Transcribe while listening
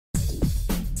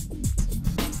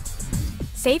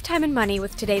Save time and money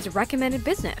with today's recommended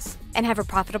business and have a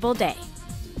profitable day.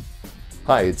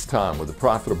 Hi, it's Tom with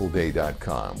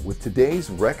theprofitableday.com with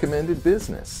today's recommended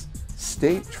business.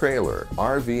 State Trailer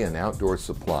RV and Outdoor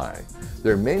Supply.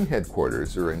 Their main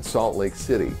headquarters are in Salt Lake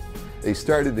City. They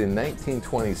started in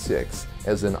 1926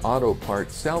 as an auto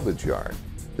parts salvage yard.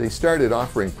 They started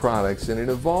offering products and it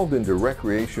evolved into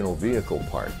recreational vehicle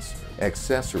parts,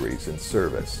 accessories, and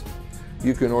service.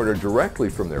 You can order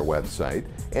directly from their website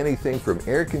anything from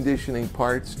air conditioning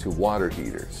parts to water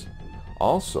heaters.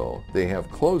 Also, they have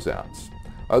closeouts.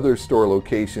 Other store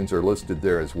locations are listed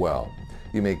there as well.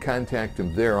 You may contact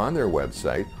them there on their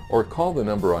website or call the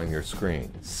number on your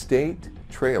screen. State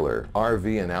Trailer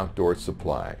RV and Outdoor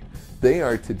Supply. They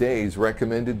are today's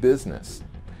recommended business.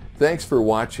 Thanks for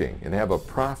watching and have a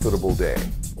profitable day.